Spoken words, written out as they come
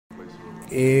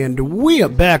And we are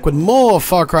back with more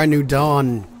Far Cry New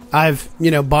Dawn. I've,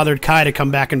 bothered Kai to come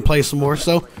back and play some more,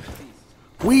 so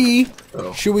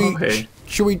should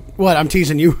we, what, I'm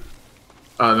teasing you.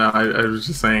 Oh, no, I was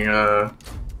just saying,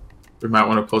 we might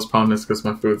want to postpone this because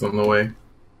my food's on the way.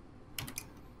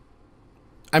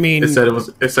 I mean... It said it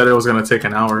was going to take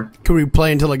an hour. Could we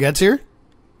play until it gets here?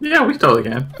 Yeah, we totally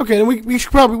can. Okay, then we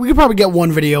could probably get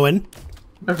one video in.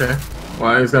 Okay.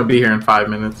 Well, it's going to be here in 5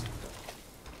 minutes.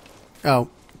 Oh.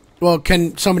 Well,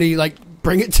 can somebody,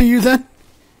 bring it to you then?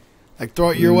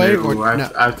 Throw it your way? Or no?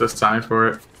 I have to sign for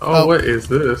it. Oh, what is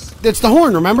this? It's the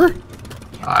horn, remember?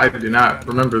 I do not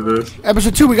remember this.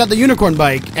 Episode 2, we got the unicorn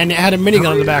bike, and it had a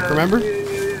minigun in the back, remember?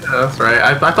 Yeah, that's right.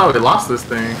 I thought we lost this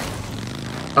thing.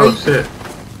 Oh, shit.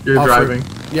 You're driving.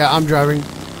 Yeah, I'm driving.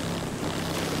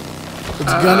 It's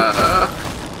gonna...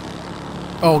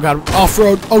 Oh, God.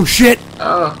 Off-road. Oh, shit!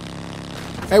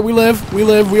 Hey, we live. We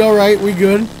alright. We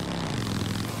good.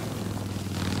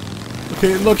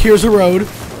 Okay, look, here's a road.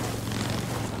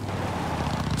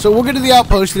 So we'll get to the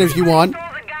outpost if you want.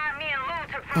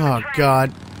 Oh,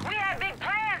 God. We had big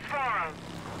plans for them.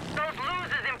 Those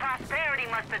losers in prosperity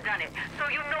must have done it. So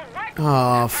you know what?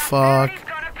 Oh, fuck.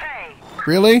 Gonna pay.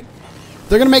 Really?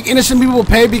 They're gonna make innocent people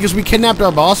pay because we kidnapped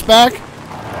our boss back?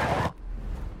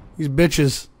 These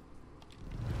bitches.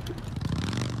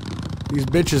 These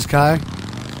bitches, Kai.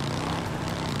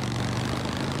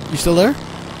 You still there?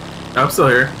 I'm still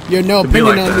here. You have no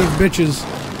opinion on these bitches.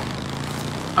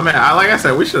 I mean, like I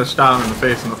said, we should have shot him in the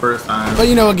face in the first time. But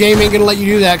a game ain't gonna let you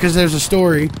do that because there's a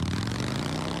story.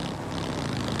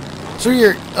 So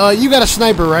you got a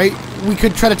sniper, right? We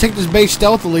could try to take this base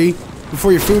stealthily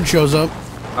before your food shows up.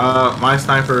 My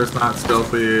sniper is not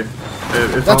stealthy.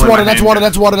 That's water, that's water,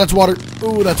 that's water, that's water.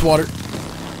 Ooh, that's water.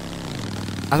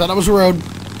 I thought that was a road.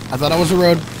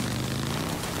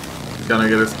 Gonna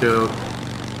get us killed.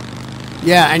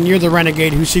 Yeah, and you're the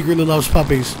renegade who secretly loves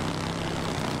puppies.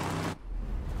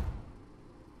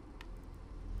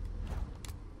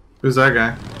 Who's that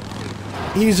guy?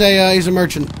 He's a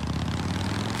merchant.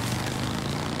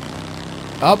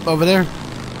 Up over there.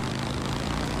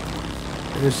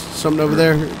 There's something over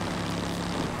there.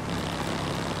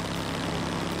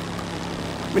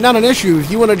 I mean, not an issue. If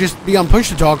you want to just be on push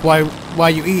to talk while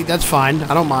you eat, that's fine.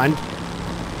 I don't mind.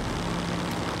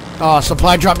 Oh,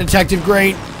 supply drop detected.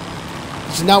 Great.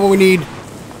 This is not what we need.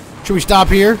 Should we stop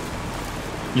here?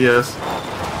 Yes.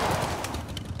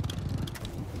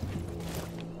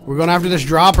 We're going after this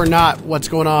drop or not? What's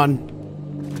going on?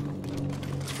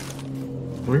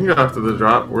 We can go after the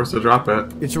drop. Where's the drop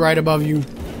at? It's right above you.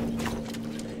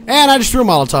 And I just threw a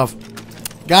Molotov.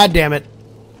 God damn it.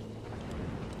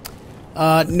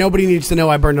 Nobody needs to know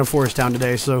I burned a forest down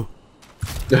today, so...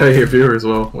 Hey, your viewers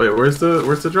will. Wait, where's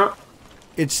the drop?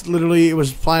 It's literally, it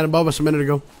was flying above us a minute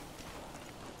ago.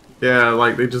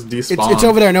 Yeah, they just despawned. It's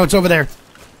over there. No, it's over there.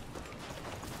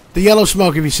 The yellow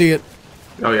smoke, if you see it.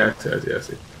 Oh, yeah, I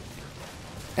see.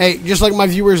 Hey, just like my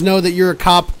viewers know that you're a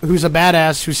cop who's a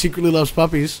badass who secretly loves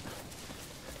puppies.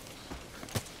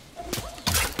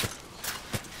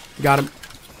 Got him.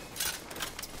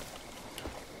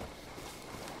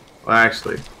 Well,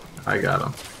 actually, I got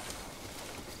him.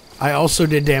 I also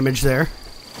did damage there.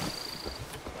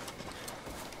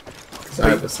 I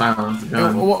had the silence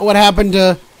gun. What happened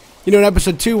to, in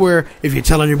episode 2 where, if you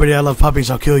tell anybody I love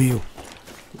puppies, I'll kill you.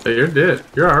 Hey, you're dead.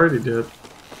 You're already dead.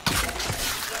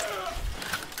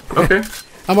 Okay.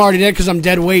 I'm already dead because I'm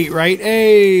dead weight, right?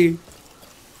 Hey!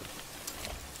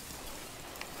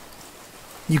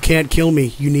 You can't kill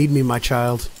me. You need me, my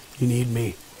child. You need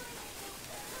me.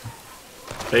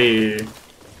 Hey.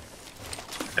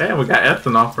 Hey, we got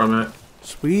ethanol from it.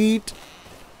 Sweet.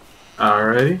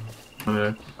 Alrighty.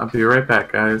 I'll be right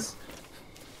back, guys.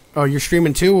 Oh, you're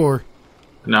streaming too, or?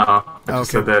 No, I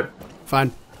just said that.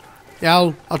 Fine.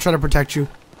 Yeah, I'll try to protect you.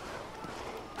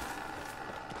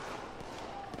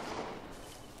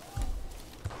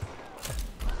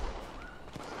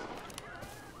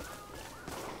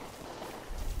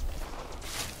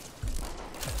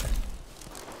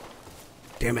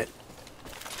 Damn it.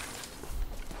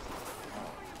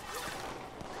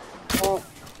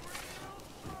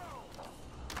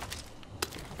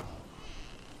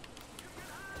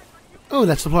 Oh,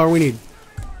 that's the flower we need.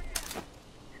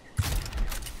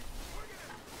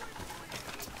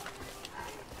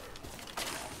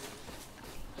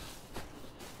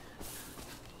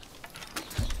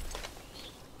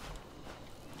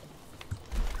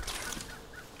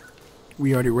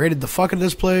 We already raided the fuck out of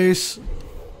this place.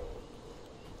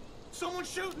 Someone's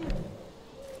shooting!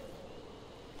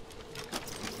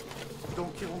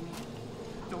 Don't kill me.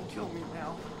 Don't kill me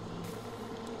now.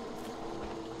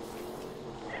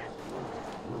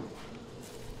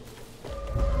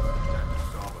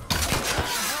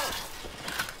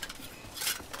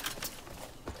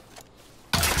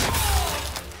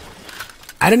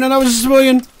 didn't know that was a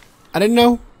civilian. I didn't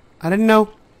know. I didn't know.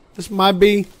 That's my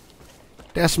bee.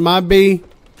 That's my bee.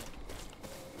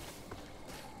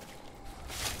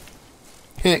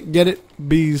 Can't get it?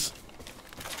 Bees.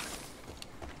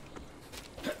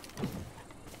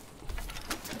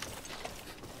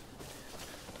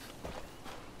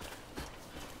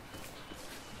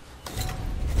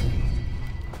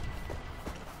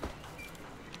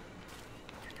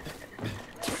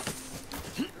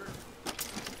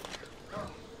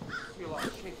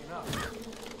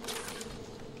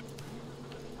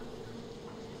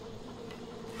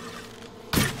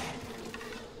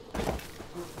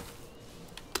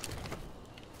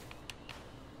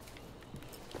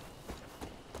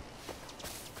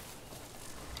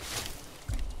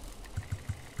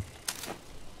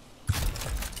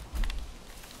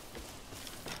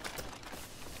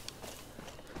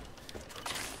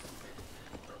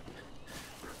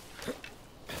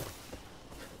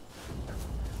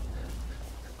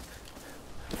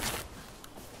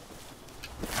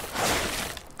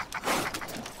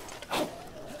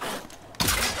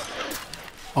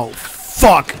 Oh,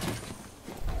 fuck!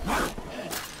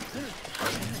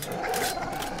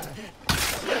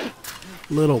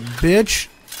 Little bitch.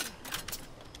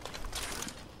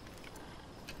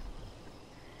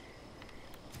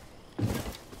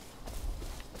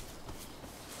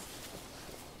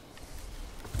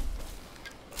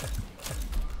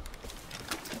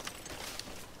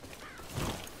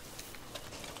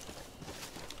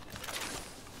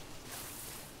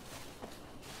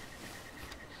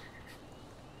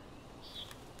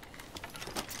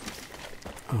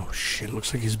 Oh shit,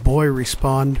 looks like his boy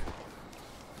respawned.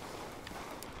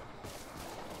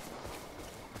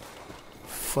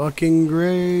 Fucking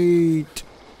great.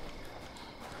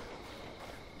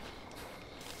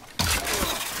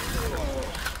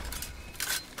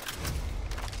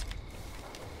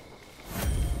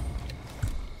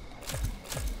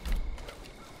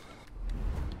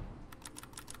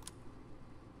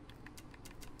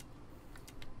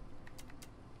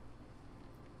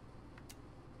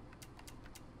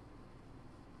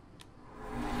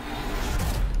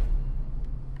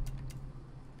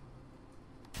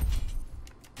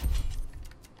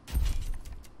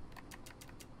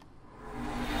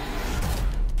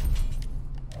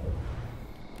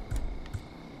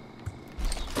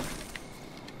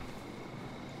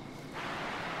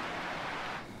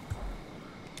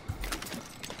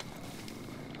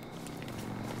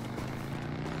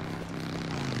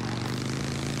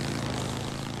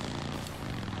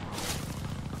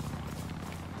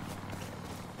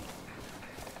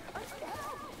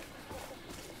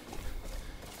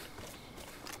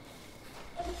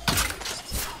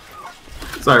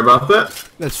 Sorry about that.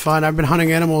 That's fine. I've been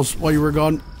hunting animals while you were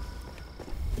gone.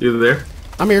 You there?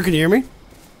 I'm here. Can you hear me?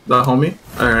 The homie?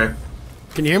 Alright.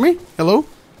 Can you hear me? Hello?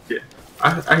 Yeah.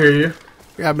 I hear you.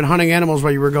 Yeah, I've been hunting animals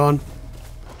while you were gone.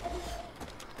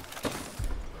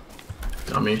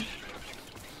 Dummy.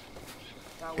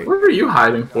 What are you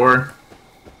hiding for?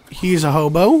 He's a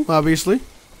hobo, obviously.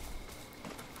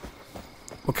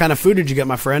 What kind of food did you get,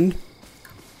 my friend?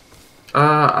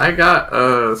 I got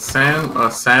a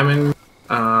salmon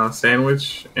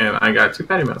sandwich, and I got 2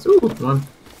 patty melts. Ooh, one.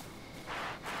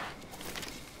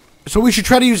 So we should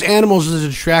try to use animals as a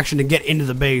distraction to get into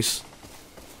the base.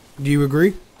 Do you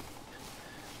agree?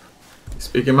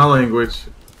 Speaking my language.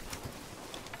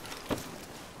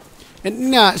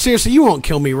 And nah, seriously, you won't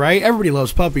kill me, right? Everybody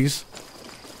loves puppies.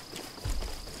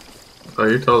 Oh,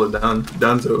 you're totally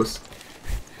dunzos.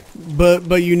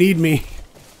 But you need me.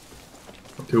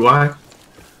 Do I?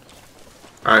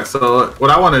 Alright, so what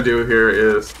I want to do here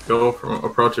is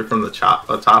approach it from the top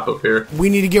up here. We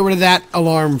need to get rid of that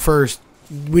alarm first.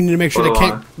 We need to make sure they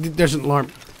can't. There's an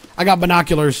alarm. I got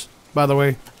binoculars, by the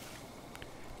way.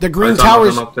 The green tower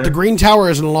is the green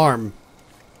tower is an alarm.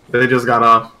 They just got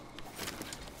off.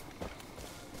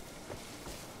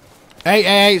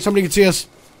 Hey! Somebody can see us.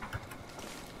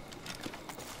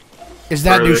 Is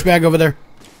that douchebag over there?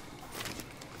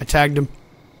 I tagged him.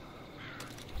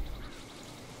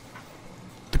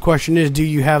 The question is, do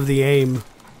you have the aim?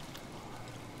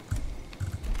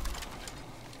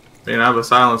 I mean, I have a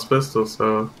silenced pistol,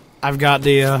 so... I've got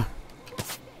the,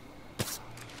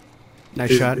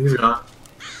 Nice shot. He's gone.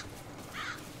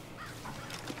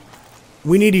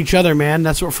 We need each other, man.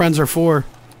 That's what friends are for.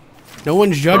 No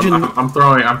one's judging. I'm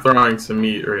throwing some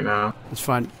meat right now. That's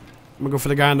fine. I'm gonna go for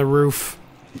the guy on the roof.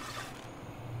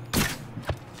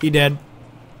 He dead.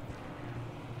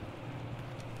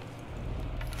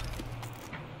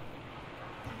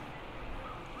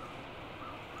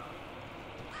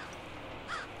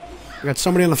 I got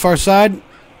somebody on the far side.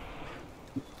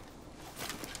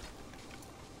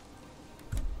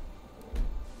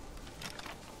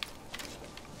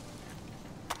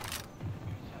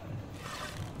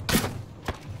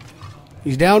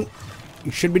 He's down.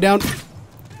 He should be down.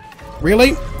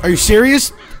 Really? Are you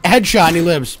serious? Headshot and he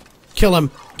lives. Kill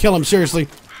him. Kill him, seriously.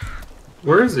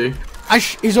 Where is he?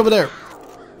 He's over there.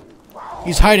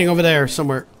 He's hiding over there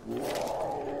somewhere.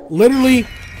 Literally.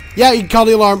 Yeah, he called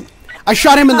the alarm. I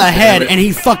shot him in the head and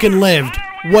he fucking lived.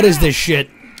 What is this shit?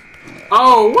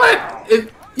 Oh, what?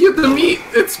 The meat.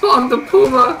 It spawned the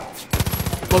Puma.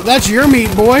 Well, that's your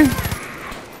meat, boy.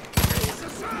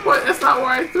 What? That's not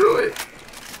why I threw it.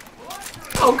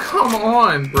 Oh, come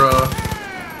on, bro.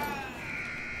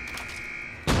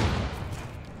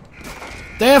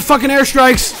 They have fucking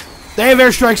airstrikes. They have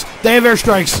airstrikes. They have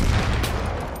airstrikes.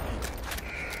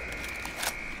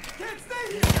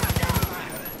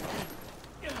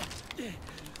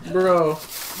 Bro.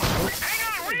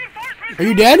 Are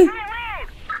you dead?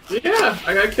 Yeah,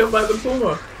 I got killed by the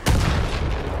Puma.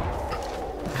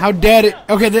 How dead?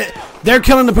 Okay, they're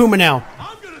killing the Puma now.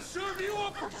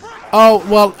 Oh,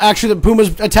 well, actually, the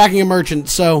Puma's attacking a merchant,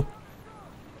 so...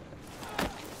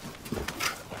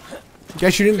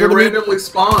 Guess you didn't It go to randomly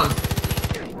spawned.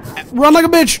 Run like a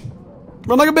bitch!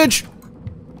 Run like a bitch!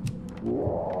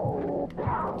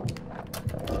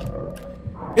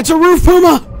 It's a roof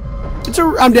Puma!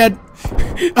 I'm dead.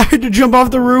 I had to jump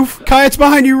off the roof. Kai, it's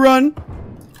behind you, run!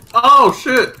 Oh,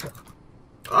 shit!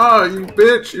 Oh, you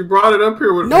bitch, you brought it up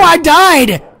here with me. No, I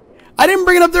died! I didn't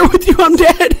bring it up there with you, I'm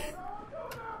dead!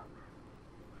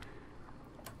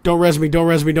 Don't res me, don't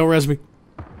res me, don't res me.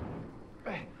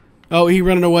 Oh, he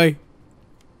running away.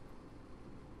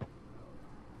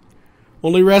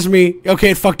 Only res me.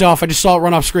 Okay, it fucked off. I just saw it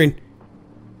run off screen.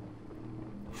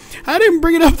 I didn't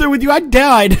bring it up there with you. I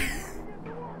died.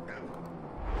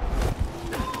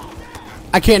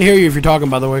 I can't hear you if you're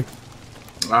talking, by the way.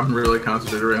 I'm really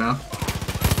concentrated right now.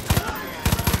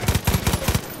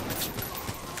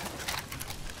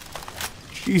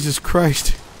 Jesus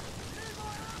Christ.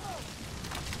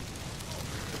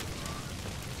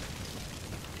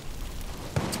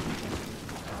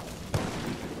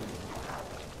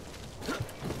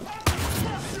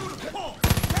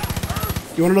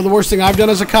 You wanna know the worst thing I've done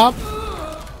as a cop?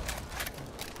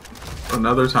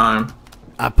 Another time.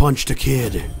 I punched a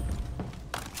kid.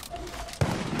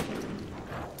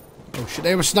 Oh shit,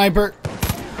 they have a sniper.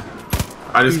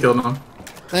 I just killed him.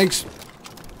 Thanks.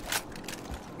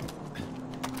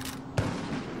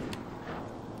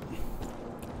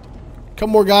 Couple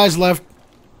more guys left.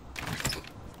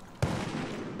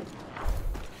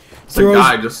 The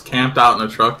guy just camped out in a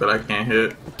truck that I can't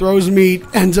hit. Throws meat,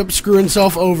 ends up screwing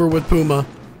himself over with Puma.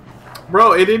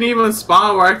 Bro, it didn't even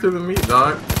spawn right through the meat,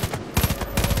 dog.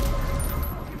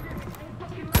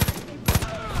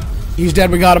 He's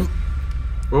dead, we got him.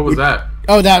 What was that?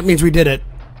 Oh, that means we did it.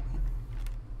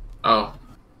 Oh.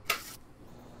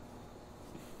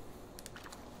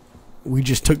 We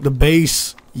just took the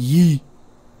base. Yee.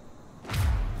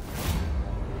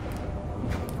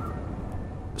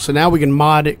 So now we can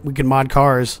mod it. We can mod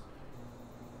cars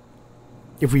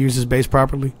if we use this base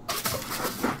properly.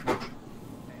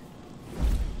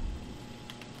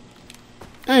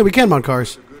 Hey, we can mod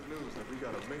cars.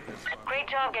 Great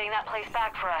job getting that place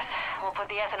back for us. We'll put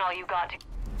the ethanol you got to...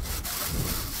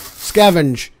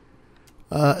 Scavenge.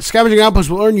 Scavenging outpost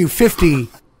will earn you 50.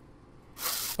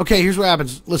 Okay, here's what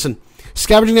happens. Listen.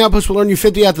 Scavenging the outpost will earn you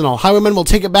 50 ethanol. Highwaymen will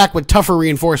take it back with tougher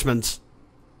reinforcements.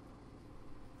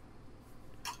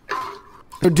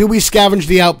 So do we scavenge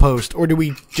the outpost, or do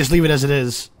we just leave it as it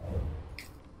is?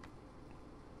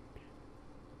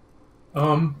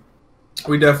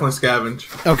 We definitely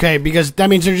scavenge. Okay, because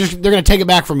that means they're gonna take it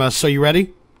back from us. So you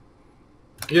ready?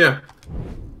 Yeah.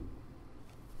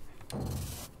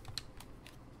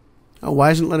 Oh,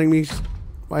 why isn't it not letting me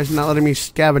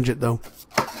scavenge it though?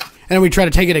 And then we try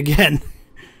to take it again,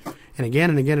 and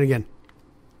again and again and again.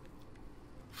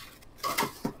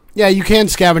 Yeah, you can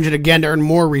scavenge it again to earn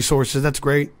more resources. That's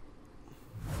great.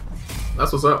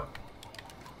 That's what's up.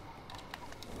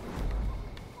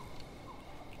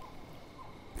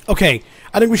 Okay,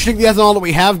 I think we should take the ethanol that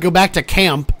we have, go back to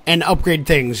camp, and upgrade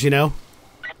things, you know?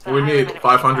 We need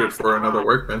 500 for another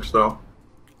workbench, though.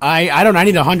 I don't know, I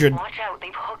need 100. Watch out,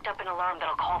 they've hooked up an alarm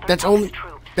that'll call their That's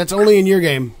troops. only in your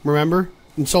game, remember?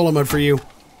 In solo mode for you.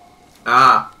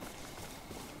 Ah.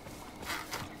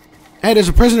 Hey, there's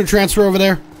a prisoner transfer over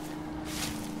there.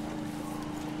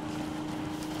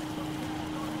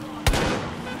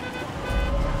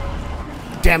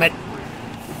 Damn it.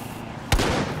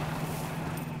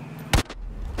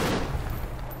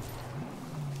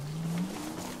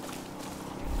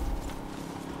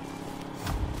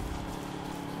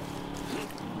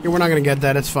 Yeah, we're not gonna get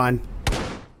that, it's fine.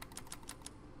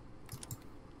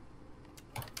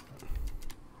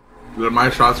 My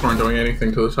shots weren't doing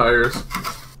anything to the tires.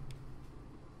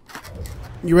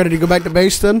 You ready to go back to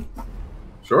base then?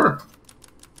 Sure.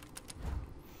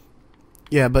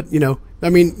 Yeah, but, you know, I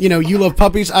mean, you know, you love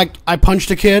puppies. I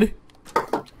punched a kid.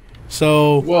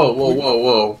 So... Whoa, whoa, whoa,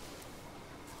 whoa.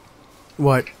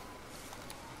 What?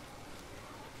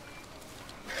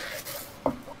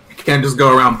 You can't just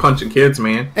go around punching kids,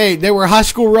 man. Hey, they were high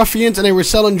school ruffians and they were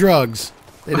selling drugs.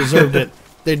 They deserved it.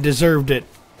 They deserved it.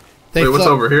 They Wait, what's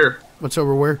over here? What's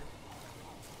over where?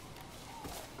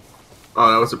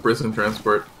 Oh, that was a prison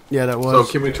transport. Yeah, that was.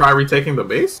 So can we try retaking the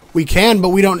base? We can, but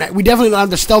we don't. We definitely don't have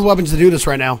the stealth weapons to do this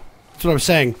right now. That's what I'm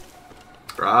saying.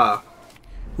 Ah.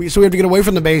 So we have to get away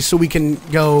from the base so we can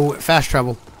go fast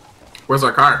travel. Where's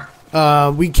our car?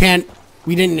 We can't.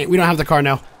 We don't have the car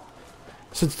now.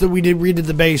 Since we redid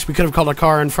the base, we could have called a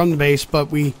car in from the base, but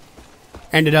we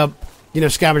ended up, you know,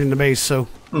 scavenging the base. So.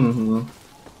 Mm-hmm.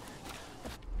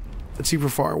 Let's see if we're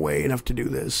far away enough to do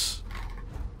this.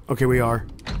 Okay, we are.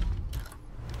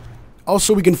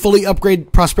 Also, we can fully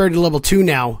upgrade prosperity to level 2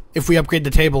 now if we upgrade the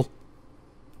table.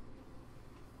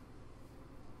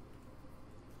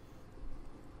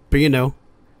 But you know,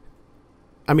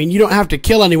 I mean, you don't have to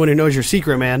kill anyone who knows your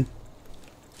secret, man.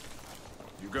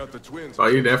 You got the twins. Oh,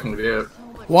 you definitely did.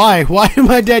 Why? Why am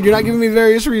I dead? You're not giving me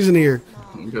various reason here.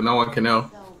 Because no one can know.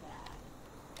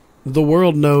 The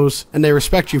world knows, and they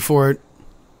respect you for it.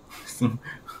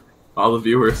 All the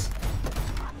viewers.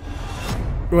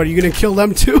 What, are you gonna kill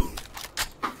them too?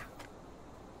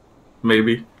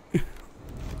 Maybe.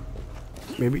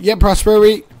 Maybe. Yeah,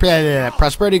 prosperity.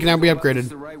 Prosperity can now be upgraded.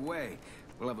 The right way.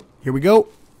 We'll have a Here we go.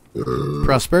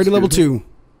 Prosperity level 2.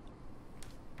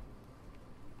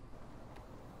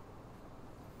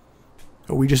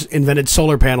 Oh, we just invented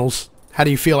solar panels. How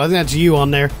do you feel? I think that's you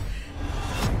on there.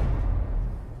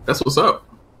 That's what's up.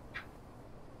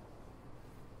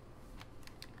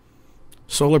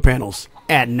 Solar panels.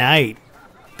 At night.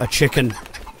 A chicken.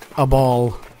 A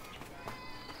ball.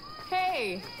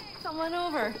 Hey, come on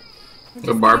over.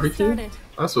 The barbecue?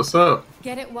 That's what's up.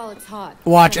 Get it while it's hot.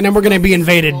 Watch, and then we're gonna be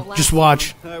invaded. Just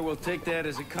watch. I will take that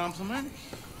as a compliment.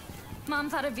 Mom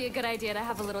thought it'd be a good idea to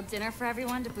have a little dinner for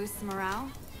everyone to boost the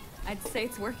morale. I'd say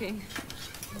it's working.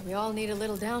 We all need a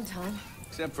little downtime.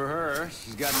 Except for her,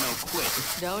 she's got no quit.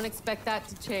 Don't expect that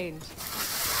to change.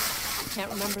 Can't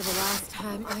remember the last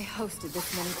time I hosted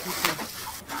this many people.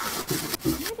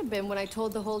 It might have been when I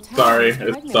told the whole town. Sorry, I was it's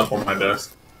pregnant. stuff on my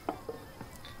desk.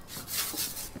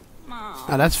 Mom.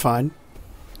 Oh, that's fine.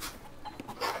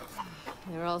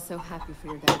 They were all so happy for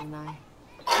your dad and I.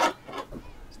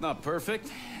 It's not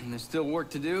perfect, and there's still work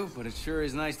to do, but it sure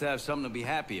is nice to have something to be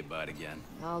happy about again.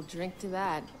 I'll drink to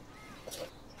that.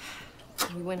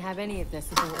 We wouldn't have any of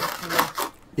this if it weren't for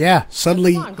you. Yeah,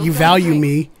 suddenly Come on, go you get a value drink.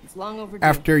 me It's long overdue.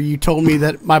 after you told me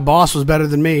that my boss was better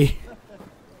than me.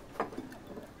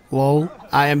 Well,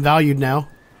 I am valued now.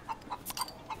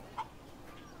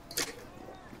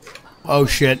 Oh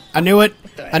shit. I knew it.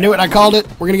 I knew it. I called it.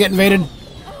 We're gonna get invaded.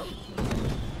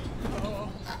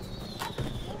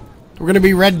 We're gonna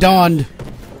be red dawned.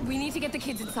 We need to get the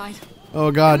kids inside.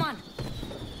 Oh god. Come on.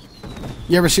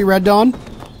 You ever see Red Dawn?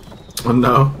 Oh,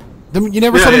 no. You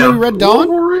never saw the movie Red Dawn?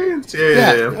 Wolverines?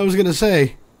 Yeah. I was gonna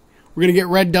say. We're gonna get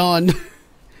red dawned.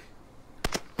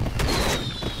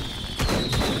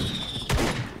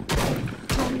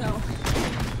 Oh no.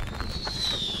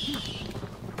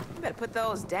 You better put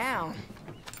those down.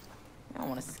 I don't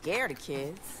want to scare the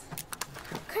kids.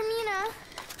 Carmina.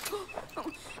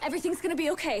 Everything's gonna be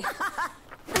okay.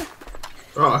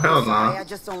 Oh, hell Sorry, I no.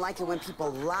 just don't like it when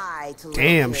people lie to little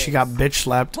Damn, kids. she got bitch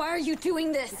slapped. Why are you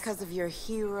doing this? Because of your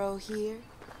hero here.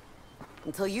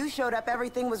 Until you showed up,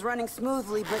 everything was running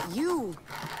smoothly, but you've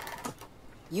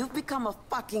become a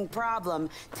fucking problem.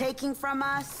 Taking from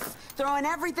us, throwing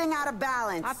everything out of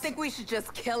balance. I think we should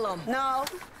just kill him. No.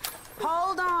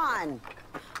 Hold on.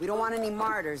 We don't want any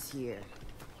martyrs here.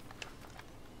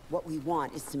 What we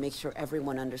want is to make sure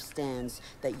everyone understands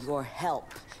that your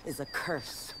help is a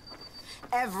curse.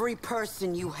 Every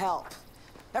person you help,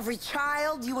 every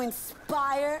child you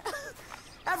inspire,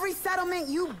 every settlement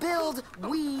you build,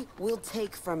 we will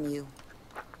take from you.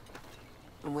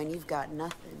 And when you've got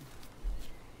nothing,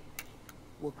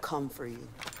 we'll come for you.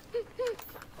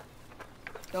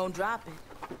 Don't drop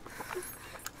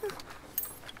it.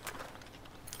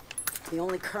 The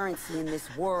only currency in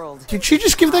this world. Did she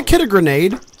just give that kid a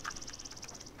grenade?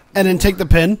 And then take the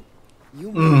pin?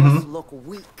 You made us look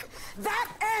weak.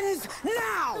 That ends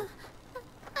now!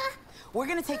 We're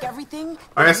gonna take everything.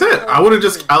 Like I said, I would have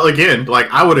just, I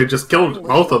would have just killed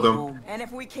both of them. And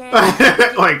if we can't,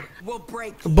 Like, we'll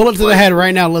break. Bullet to the head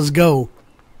right now, let's go.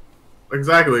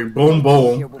 exactly. Boom,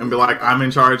 boom. And be like, I'm in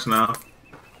charge now.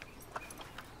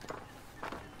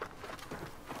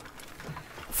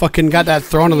 Fucking got that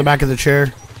thrown on the back of the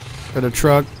chair. Or the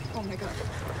truck. Oh my god.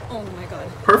 Oh my god.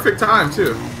 Perfect time,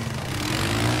 too.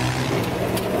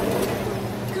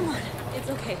 Come on. It's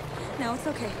okay. Now it's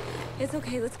okay. It's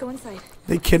okay. Let's go inside.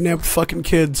 They kidnapped fucking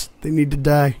kids. They need to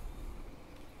die.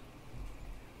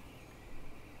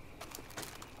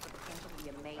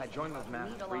 I joined those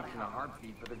mass freaks in a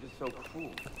heartbeat, but they're just so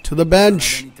cool. To the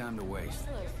bench. Any time to waste.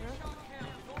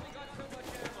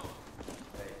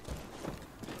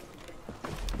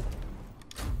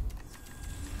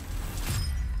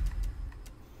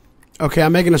 Okay,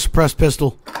 I'm making a suppressed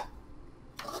pistol.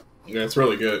 Yeah, it's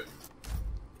really good.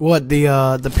 What, the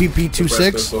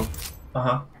PP26?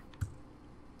 Uh-huh.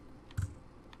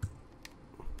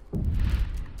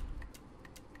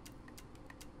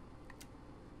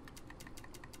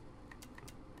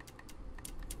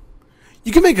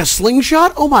 You can make a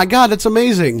slingshot? Oh my god, that's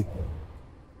amazing.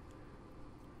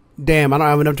 Damn, I don't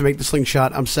have enough to make the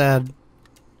slingshot. I'm sad.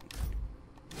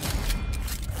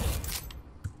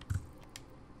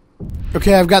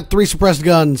 Okay, I've got 3 suppressed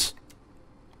guns.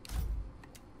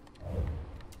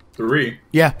 3?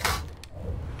 Yeah.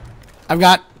 I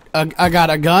got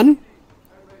a gun.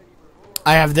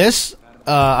 I have this.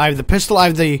 I have the pistol. I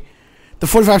have the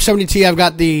 4570T. I've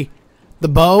got the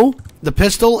bow, the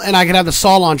pistol, and I can have the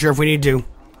saw launcher if we need to.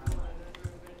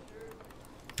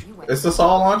 Is the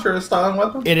saw launcher a styling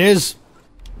weapon? It is.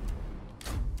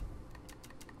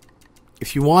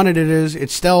 If you want it, it is.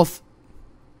 It's stealth.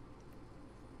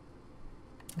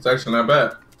 It's actually not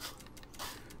bad.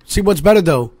 See, what's better,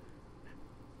 though?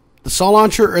 The saw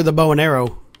launcher or the bow and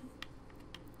arrow?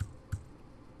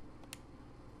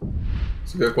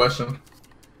 It's a good question.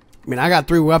 I mean, I got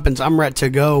 3 weapons. I'm ready to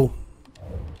go.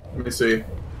 Let me see.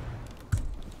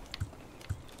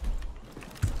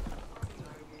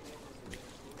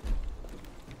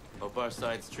 Hope our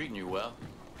side's treating you well.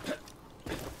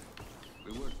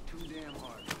 We work too damn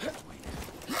hard.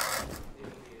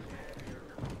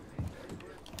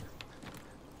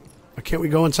 Why can't we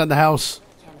go inside the house?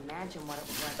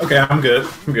 Okay, I'm good.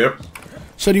 I'm good.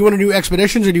 So do you want to do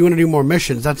expeditions or do you want to do more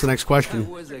missions? That's the next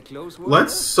question.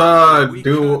 Let's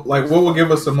do like what will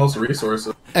give us the most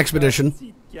resources.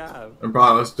 Expedition. And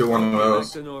probably let's do one of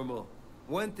those.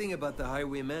 One thing about the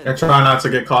highwaymen. And try not to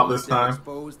get caught this time.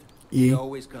 They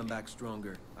always come back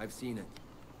stronger. I've seen it.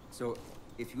 So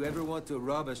if you ever want to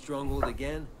rob a stronghold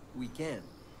again, we can.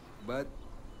 But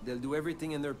they'll do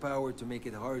everything in their power to make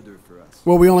it harder for us.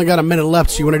 Well, we only got a minute left,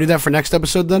 so you want to do that for next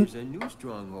episode then? There's a new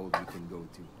stronghold we can go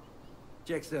to.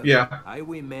 Check out. Yeah.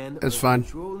 Highwaymen That's are fine.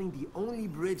 controlling the only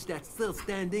bridge that's still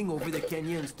standing over the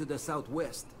canyons to the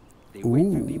southwest. They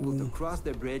wait for people to cross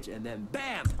the bridge and then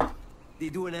BAM! They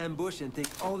do an ambush and take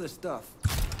all the stuff.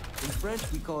 In French,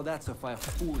 we call that se faire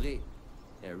fourrer.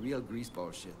 Yeah, real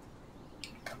greaseball shit.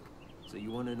 So you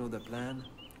want to know the plan?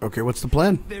 Okay, what's the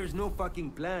plan? There's no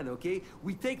fucking plan, okay?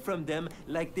 We take from them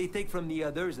like they take from the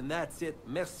others, and that's it.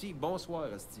 Merci,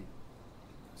 bonsoir, asti.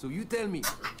 So you tell me,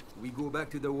 we go back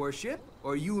to the warship,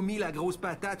 or you, me, la grosse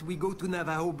patate, we go to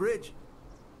Navajo Bridge?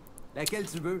 Laquelle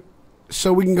tu veux?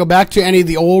 So we can go back to any of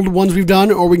the old ones we've done,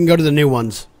 or we can go to the new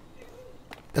ones.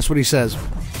 That's what he says.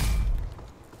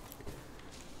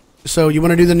 So you want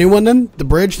to do the new one then? The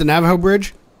bridge, the Navajo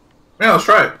Bridge? Yeah, let's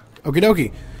try it. Okie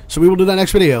dokie. So we will do that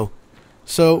next video.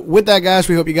 So with that, guys,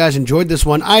 we hope you guys enjoyed this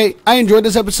one. I enjoyed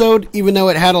this episode, even though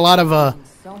it had a lot of,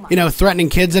 threatening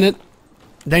kids in it.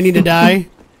 They need to die.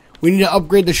 We need to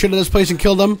upgrade the shit of this place and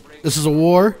kill them. This is a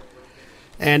war.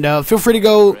 And feel free to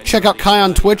go check out Kai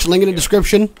on Twitch. Link in the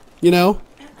description. Throw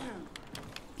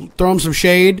him some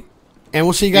shade. And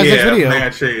we'll see you guys next video.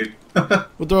 Mad shade.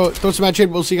 We'll throw some mad shade.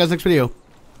 We'll see you guys next video.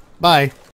 Bye.